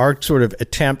our sort of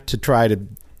attempt to try to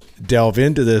delve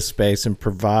into this space and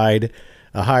provide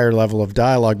a higher level of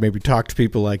dialogue, maybe talk to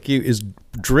people like you, is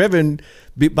driven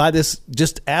by this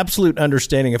just absolute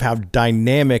understanding of how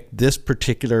dynamic this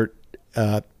particular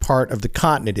part of the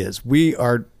continent is. We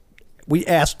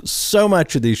ask so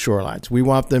much of these shorelines. We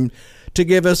want them to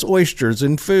give us oysters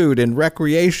and food and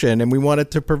recreation, and we want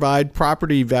it to provide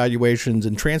property valuations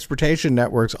and transportation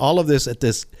networks, all of this at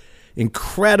this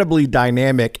incredibly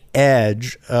dynamic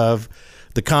edge of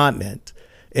the continent.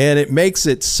 And it makes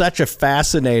it such a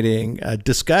fascinating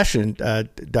discussion,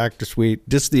 Dr. Sweet,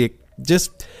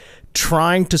 just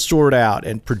trying to sort out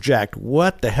and project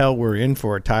what the hell we're in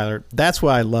for, Tyler. That's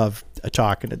why I love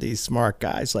talking to these smart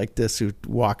guys like this who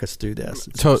walk us through this.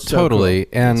 Totally.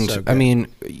 Cool. And so I mean,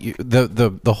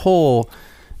 the whole,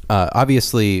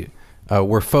 obviously,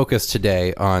 we're focused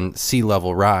today on sea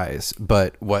level rise,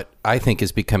 but what I think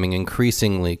is becoming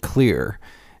increasingly clear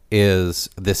is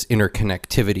this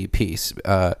interconnectivity piece.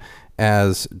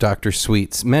 As Dr.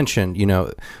 Sweets mentioned,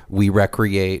 we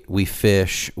recreate, we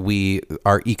fish, we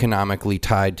are economically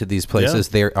tied to these places.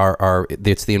 Yeah.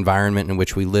 It's the environment in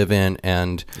which we live in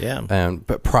and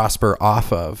prosper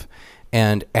off of.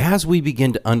 And as we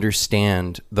begin to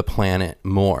understand the planet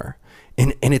more,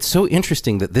 and it's so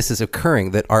interesting that this is occurring,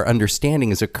 that our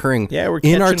understanding is occurring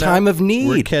in our time of need.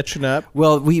 We're catching up.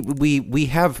 Well, we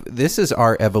have, this is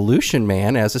our evolution,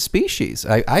 man, as a species.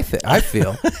 I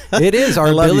feel it is our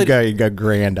ability. You go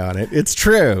grand on it. It's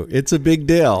true. It's a big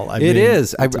deal. I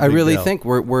really think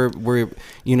we're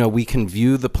we can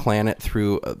view the planet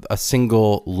through a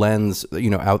single lens,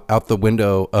 out the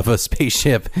window of a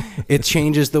spaceship. It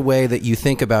changes the way that you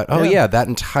think about, that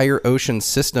entire ocean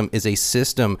system is a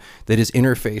system that is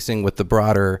interfacing with the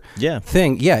broader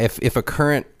thing. Yeah, if a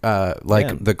current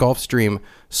the Gulf Stream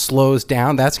slows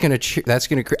down, that's going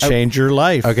to change your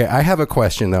life. Okay, I have a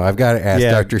question though. I've got to ask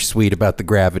Dr. Sweet about the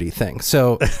gravity thing.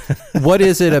 So, what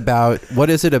is it about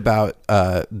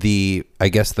the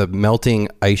melting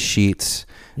ice sheets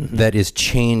that is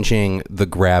changing the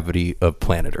gravity of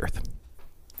planet Earth?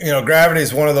 Gravity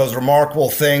is one of those remarkable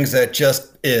things that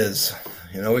just is.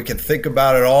 We can think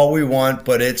about it all we want,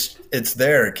 but it's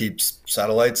there. It keeps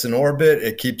satellites in orbit.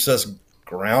 It keeps us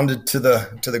grounded to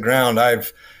the ground. I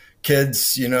have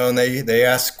kids, and they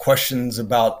ask questions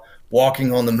about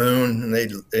walking on the moon, and they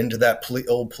into that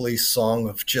old Police song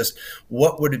of just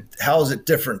how is it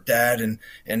different, Dad? And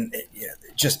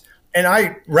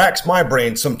I racks my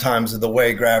brain sometimes of the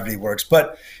way gravity works.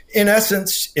 But in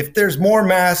essence, if there's more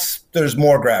mass, there's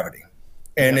more gravity.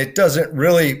 And it doesn't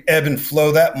really ebb and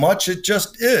flow that much. It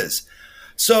just is.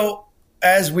 So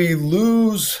as we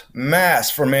lose mass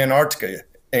from Antarctica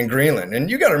and Greenland, and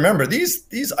you got to remember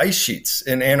these ice sheets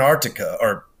in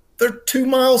Antarctica they're 2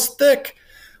 miles thick.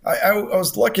 I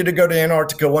was lucky to go to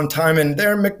Antarctica one time, and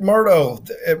there in McMurdo,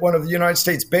 at one of the United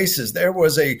States bases, there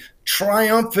was a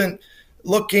triumphant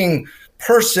looking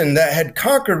person that had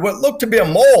conquered what looked to be a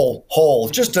mole hole,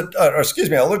 just a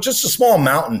small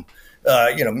mountain.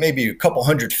 Maybe a couple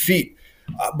 100 feet,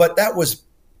 but that was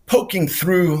poking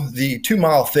through the 2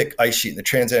 mile thick ice sheet in the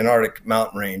Transantarctic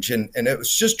mountain range. And it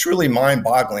was just truly mind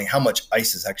boggling how much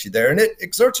ice is actually there. And it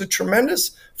exerts a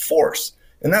tremendous force.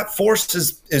 And that force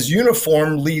is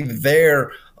uniformly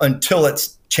there until it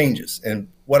changes. And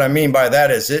what I mean by that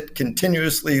is it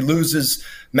continuously loses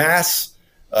mass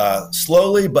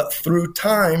slowly, but through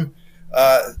time,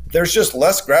 there's just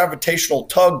less gravitational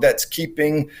tug that's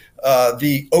keeping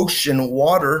the ocean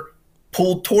water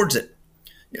pulled towards it.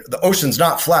 The ocean's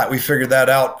not flat. We figured that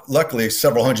out, luckily,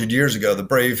 several hundred years ago. The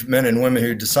brave men and women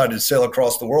who decided to sail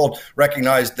across the world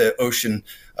recognized the ocean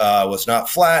was not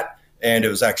flat, and it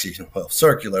was actually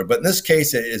circular. But in this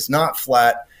case, it is not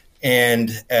flat.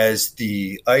 And as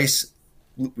the ice,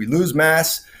 we lose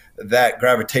mass, that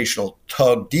gravitational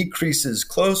tug decreases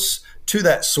close to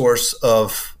that source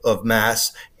of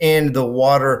mass, and the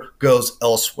water goes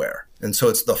elsewhere. And so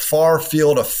it's the far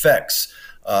field effects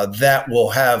that will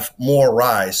have more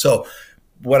rise. So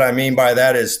what I mean by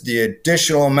that is the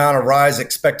additional amount of rise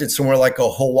expected somewhere like a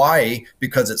Hawaii,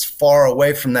 because it's far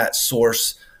away from that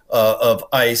source of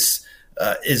ice,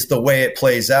 is the way it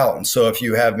plays out. And so if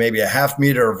you have maybe a half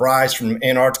meter of rise from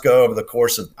Antarctica over the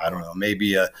course of,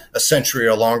 maybe a century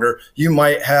or longer, you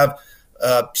might have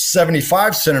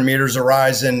 75 centimeters of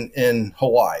rise in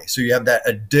Hawaii. So you have that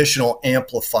additional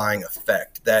amplifying effect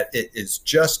that it is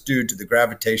just due to the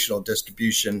gravitational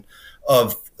distribution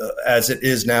of as it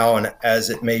is now and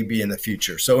as it may be in the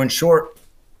future. So in short,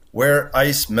 where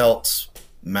ice melts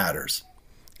matters.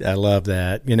 I love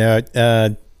that.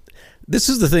 This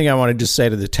is the thing I want to just say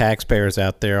to the taxpayers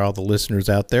out there, all the listeners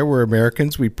out there. We're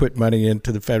Americans. We put money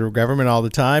into the federal government all the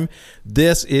time.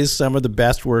 This is some of the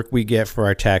best work we get for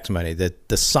our tax money. The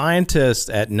scientists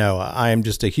at NOAA, I am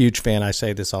just a huge fan. I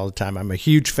say this all the time. I'm a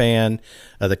huge fan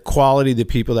of the quality of the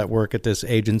people that work at this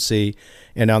agency.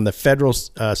 And on the Federal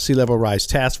Sea Level Rise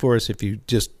Task Force, if you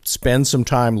just spend some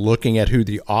time looking at who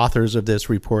the authors of this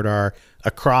report are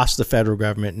across the federal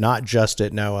government, not just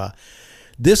at NOAA,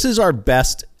 this is our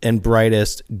best and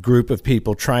brightest group of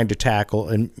people trying to tackle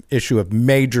an issue of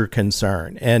major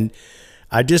concern. And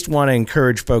I just want to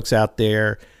encourage folks out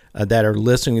there that are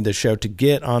listening to the show to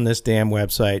get on this damn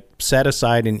website, set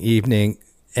aside an evening,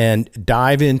 and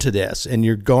dive into this. And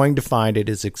you're going to find it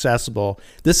is accessible.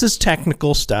 This is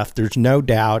technical stuff. There's no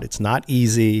doubt. It's not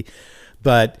easy.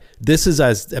 But this is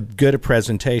as good a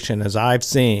presentation as I've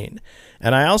seen.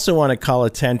 And I also want to call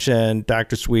attention,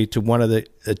 Dr. Sweet, to one of the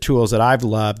tools that I've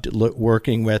loved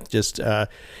working with just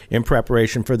in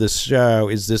preparation for this show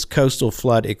is this Coastal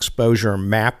Flood Exposure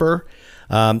Mapper,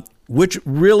 which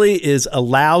really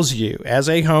allows you as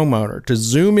a homeowner to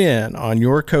zoom in on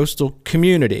your coastal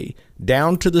community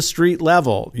down to the street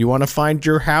level. You want to find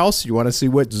your house. You want to see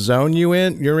what zone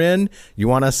you're in. You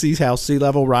want to see how sea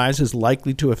level rise is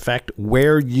likely to affect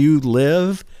where you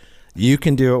live. You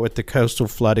can do it with the Coastal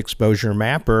Flood Exposure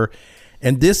Mapper.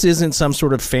 And this isn't some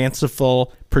sort of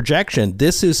fanciful projection.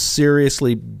 This is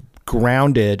seriously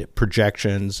grounded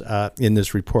projections in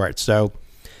this report. So,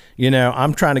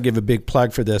 I'm trying to give a big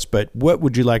plug for this, but what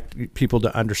would you like people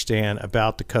to understand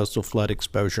about the Coastal Flood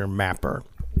Exposure Mapper?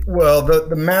 Well,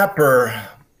 the Mapper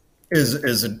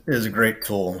is a great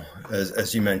tool,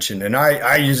 as you mentioned. And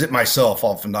I use it myself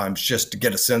oftentimes just to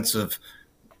get a sense of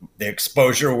the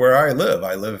exposure where I live.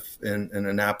 I live in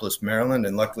Annapolis, Maryland,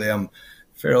 and luckily I'm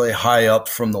fairly high up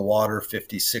from the water,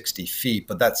 50, 60 feet,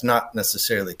 but that's not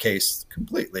necessarily the case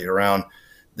completely around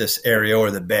this area or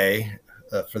the bay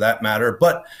for that matter.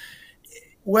 But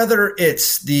whether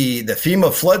it's the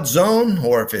FEMA flood zone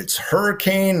or if it's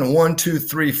hurricane 1, 2,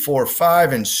 3, 4,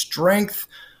 5 in strength,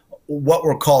 what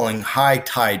we're calling high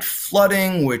tide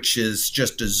flooding, which is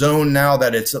just a zone now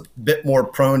that it's a bit more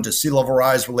prone to sea level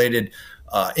rise related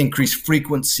increased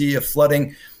frequency of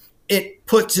flooding, it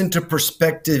puts into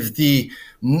perspective the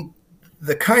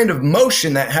kind of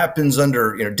motion that happens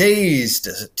under days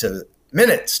to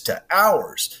minutes to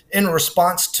hours in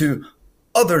response to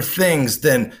other things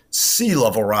than sea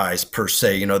level rise per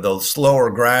se. The slower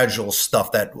gradual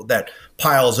stuff that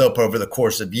piles up over the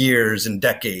course of years and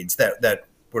decades that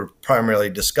we're primarily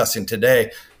discussing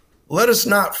today. Let us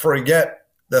not forget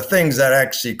the things that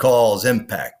actually cause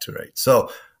impact, right? So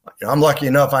I'm lucky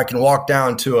enough I can walk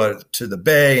down to the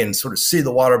bay and sort of see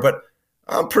the water, but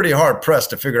I'm pretty hard pressed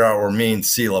to figure out where mean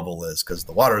sea level is because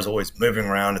the water is always moving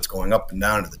around. It's going up and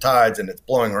down to the tides and it's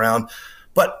blowing around.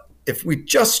 But if we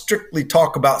just strictly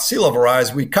talk about sea level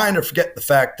rise, we kind of forget the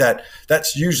fact that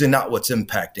that's usually not what's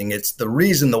impacting. It's the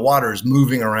reason the water is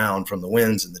moving around from the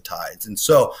winds and the tides. And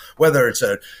so whether it's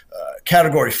a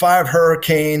Category 5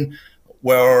 hurricane,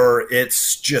 where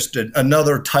it's just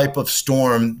another type of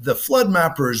storm, the Flood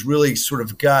Mapper has really sort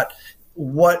of got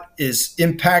what is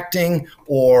impacting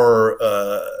or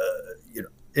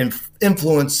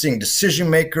influencing decision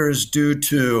makers due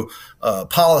to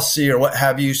policy or what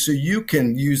have you. So you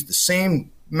can use the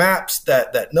same maps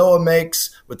that NOAA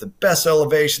makes with the best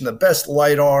elevation, the best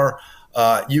LiDAR.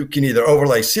 You can either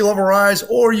overlay sea level rise,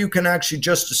 or you can actually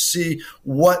just to see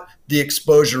what the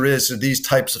exposure is to these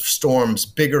types of storms,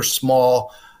 big or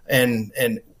small, and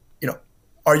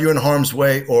are you in harm's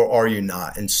way or are you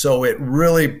not? And so it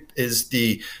really is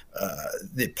the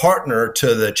partner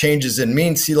to the changes in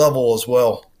mean sea level as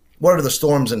well. What are the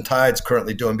storms and tides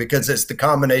currently doing? Because it's the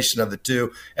combination of the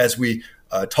two as we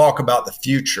talk about the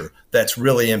future that's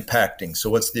really impacting.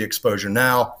 So what's the exposure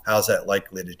now? How's that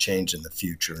likely to change in the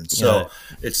future? And so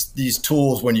it's these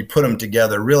tools, when you put them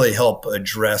together, really help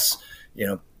address,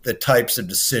 the types of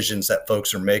decisions that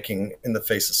folks are making in the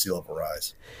face of sea level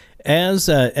rise.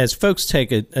 As folks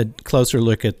take a closer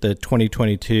look at the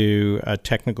 2022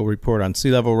 technical report on sea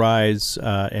level rise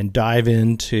and dive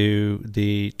into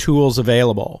the tools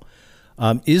available,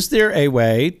 is there a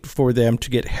way for them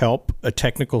to get help,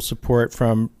 technical support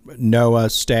from NOAA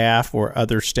staff or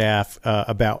other staff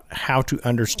about how to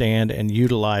understand and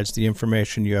utilize the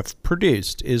information you have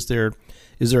produced? Is there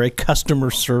a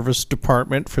customer service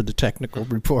department for the technical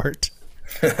report?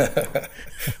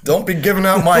 Don't be giving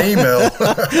out my email.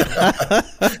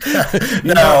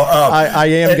 I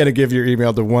am going to give your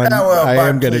email to one. I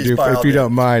am going to do, if you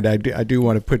don't mind, I do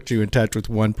want to put you in touch with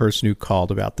one person who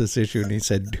called about this issue, and he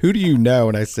said, "Who do you know?"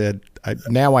 And I said,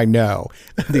 "Now I know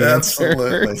the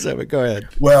Absolutely. answer." So go ahead.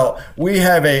 Well, we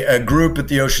have a group at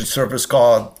the Ocean Surface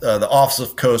called the Office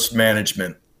of Coast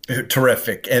Management.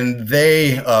 Terrific, and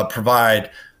they provide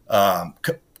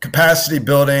capacity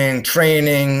building,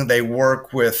 training. They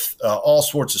work with all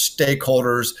sorts of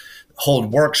stakeholders,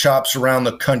 hold workshops around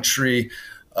the country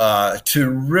to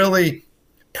really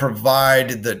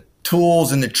provide the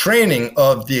tools and the training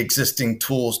of the existing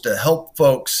tools to help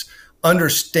folks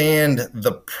understand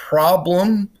the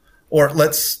problem. Or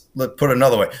let's put it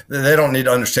another way. They don't need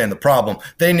to understand the problem.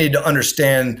 They need to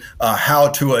understand how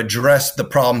to address the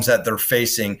problems that they're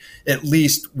facing, at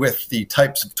least with the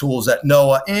types of tools that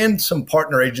NOAA and some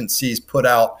partner agencies put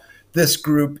out. This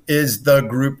group is the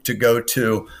group to go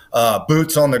to,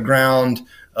 boots on the ground.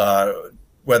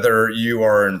 Whether you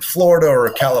are in Florida or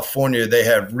California, they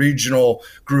have regional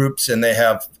groups, and they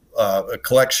have a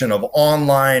collection of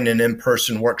online and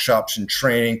in-person workshops and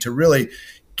training to really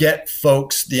get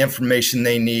folks the information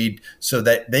they need so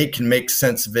that they can make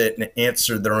sense of it and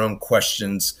answer their own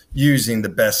questions using the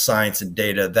best science and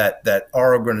data that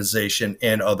our organization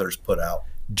and others put out.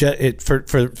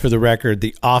 For the record,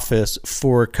 the Office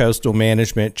for Coastal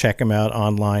Management, check them out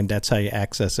online. That's how you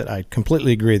access it. I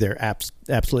completely agree. They're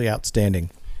absolutely outstanding.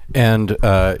 And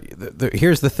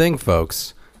here's the thing,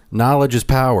 folks. Knowledge is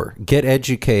power. Get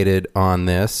educated on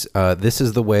this. This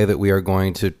is the way that we are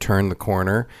going to turn the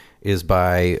corner, is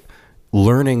by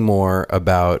learning more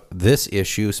about this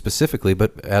issue specifically.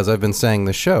 But as I've been saying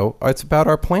the show, it's about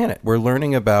our planet. We're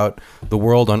learning about the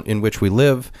world in which we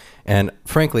live. And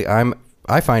frankly,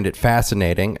 I find it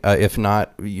fascinating, if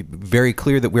not very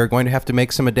clear, that we're going to have to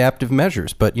make some adaptive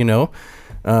measures. But,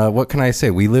 what can I say?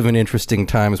 We live in interesting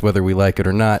times, whether we like it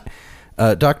or not.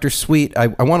 Dr. Sweet, I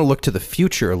want to look to the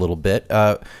future a little bit.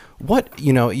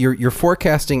 You're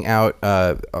forecasting out,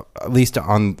 at least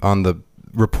on the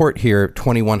report here,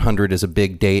 2100 is a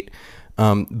big date.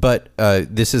 But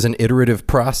this is an iterative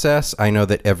process. I know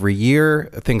that every year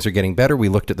things are getting better. We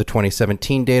looked at the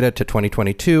 2017 data to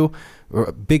 2022,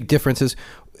 big differences.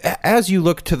 As you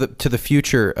look to the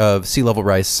future of sea level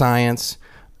rise science,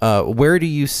 where do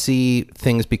you see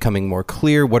things becoming more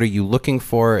clear? What are you looking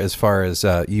for as far as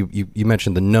you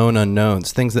mentioned the known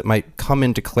unknowns, things that might come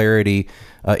into clarity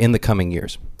in the coming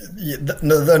years?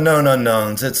 The known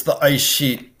unknowns. It's the ice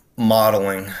sheet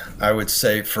modeling, I would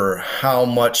say, for how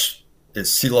much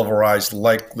is sea level rise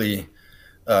likely,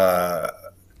 how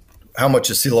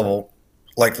much is sea level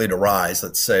likely to rise,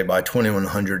 let's say, by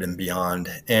 2100 and beyond.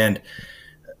 And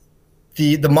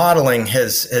the modeling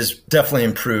has definitely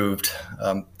improved.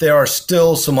 There are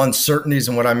still some uncertainties,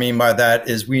 and what I mean by that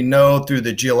is we know through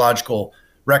the geological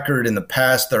record in the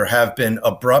past there have been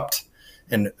abrupt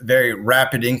and very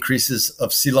rapid increases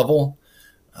of sea level.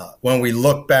 When we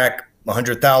look back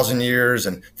 100,000 years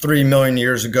and 3 million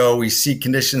years ago, we see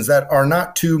conditions that are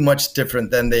not too much different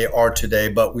than they are today,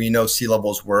 but we know sea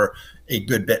levels were a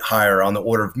good bit higher, on the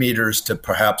order of meters to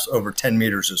perhaps over 10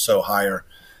 meters or so higher.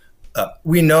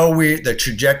 We know the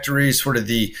trajectory, sort of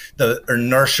the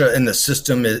inertia in the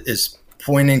system is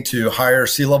pointing to higher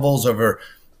sea levels over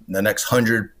the next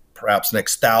 100, perhaps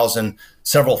next 1,000,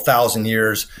 several thousand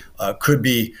years, could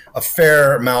be a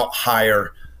fair amount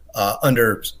higher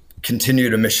under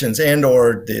continued emissions and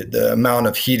or the amount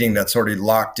of heating that's already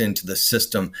locked into the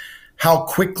system. How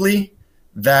quickly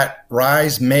that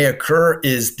rise may occur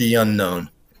is the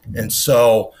unknown. And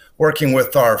so working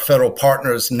with our federal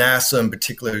partners, NASA in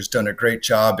particular, who's done a great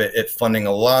job at funding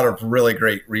a lot of really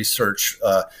great research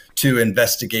to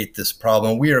investigate this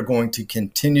problem. We are going to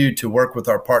continue to work with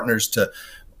our partners to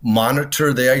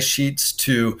monitor the ice sheets,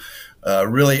 to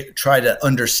really try to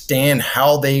understand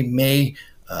how they may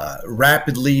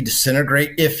rapidly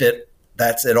disintegrate, if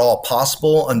that's at all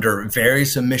possible, under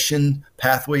various emission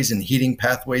pathways and heating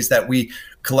pathways that we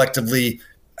collectively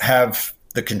have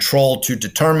the control to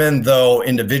determine, though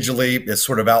individually it's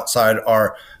sort of outside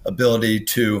our ability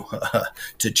to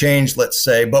change, let's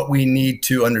say. But we need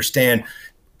to understand,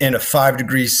 in a 5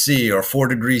 degrees C or 4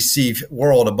 degrees C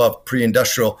world above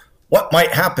pre-industrial, what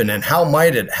might happen and how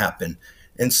might it happen?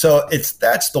 And so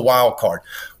that's the wild card.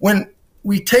 When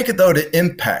we take it, though, to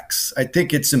impacts, I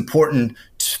think it's important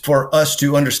for us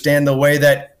to understand the way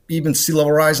that even sea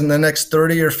level rise in the next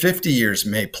 30 or 50 years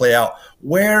may play out.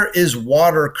 Where is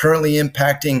water currently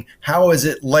impacting? How is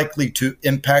it likely to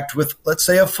impact with, let's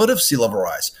say, a foot of sea level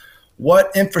rise? What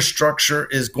infrastructure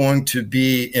is going to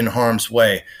be in harm's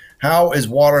way? How is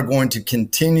water going to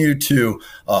continue to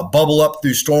bubble up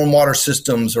through stormwater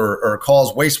systems or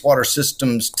cause wastewater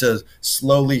systems to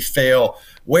slowly fail?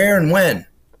 Where and when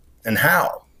and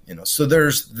how? So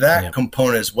there's that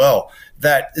component as well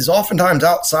that is oftentimes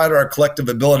outside our collective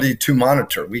ability to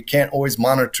monitor. We can't always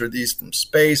monitor these from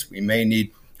space. We may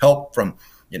need help from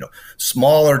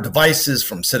smaller devices,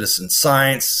 from citizen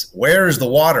science. Where is the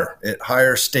water at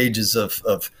higher stages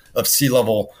of sea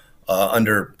level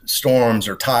under storms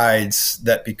or tides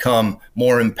that become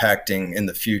more impacting in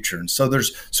the future? And so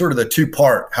there's sort of the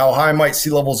two-part: how high might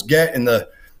sea levels get in the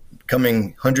coming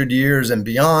 100 years and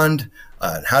beyond?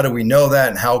 How do we know that,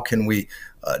 and how can we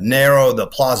narrow the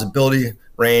plausibility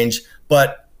range?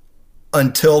 But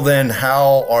until then,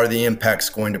 how are the impacts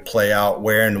going to play out?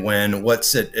 Where and when?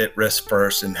 What's at risk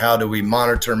first? And how do we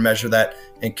monitor, measure that,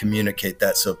 and communicate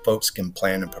that so folks can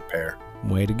plan and prepare?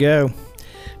 Way to go.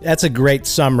 That's a great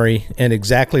summary, and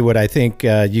exactly what I think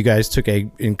you guys took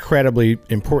a incredibly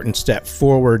important step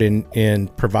forward in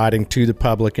providing to the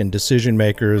public and decision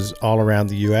makers all around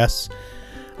the U.S.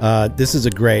 This is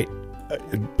a great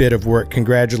bit of work.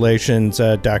 Congratulations,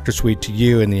 Dr. Sweet, to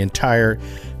you and the entire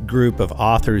group of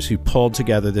authors who pulled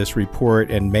together this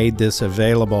report and made this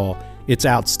available. It's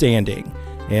outstanding,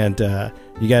 and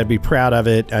you got to be proud of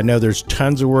it. I know there's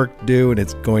tons of work to do, and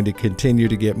it's going to continue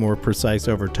to get more precise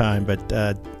over time, but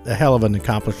a hell of an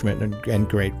accomplishment and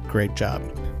great job.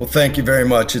 Well, thank you very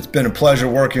much. It's been a pleasure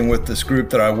working with this group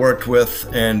that I worked with,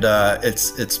 and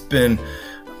it's been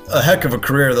a heck of a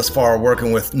career thus far,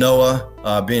 working with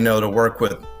NOAA, being able to work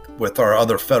with our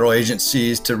other federal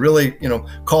agencies to really,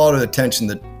 call to attention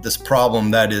that this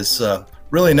problem that is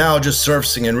really now just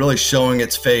surfacing and really showing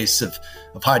its face of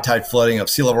high tide flooding, of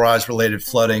sea level rise related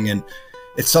flooding. And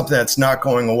it's something that's not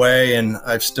going away. And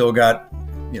I've still got,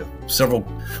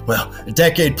 a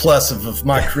decade plus of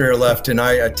my career left. And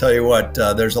I tell you what,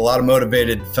 there's a lot of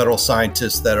motivated federal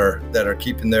scientists that are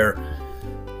keeping their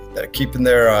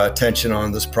attention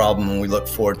on this problem, and we look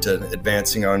forward to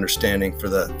advancing our understanding for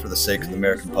the sake of the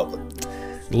American public.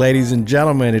 Ladies and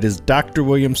gentlemen, it is Dr.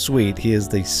 William Sweet. He is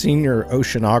the senior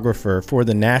oceanographer for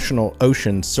the National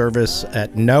Ocean Service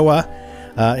at NOAA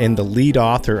and the lead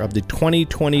author of the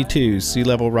 2022 Sea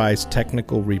Level Rise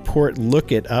Technical Report.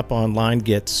 Look it up online,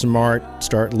 get smart,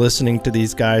 start listening to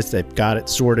these guys. They've got it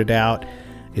sorted out.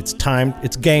 It's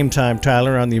game time,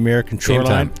 Tyler, on the American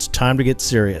shoreline. It's time to get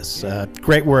serious.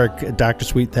 Great work, Dr.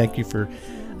 Sweet. Thank you for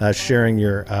sharing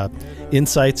your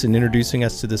insights and introducing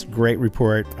us to this great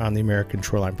report on the American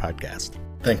Shoreline Podcast.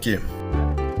 Thank you.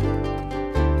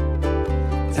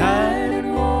 Tide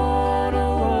and water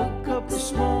woke up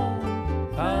this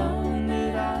morning, found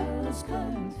that I was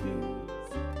confused.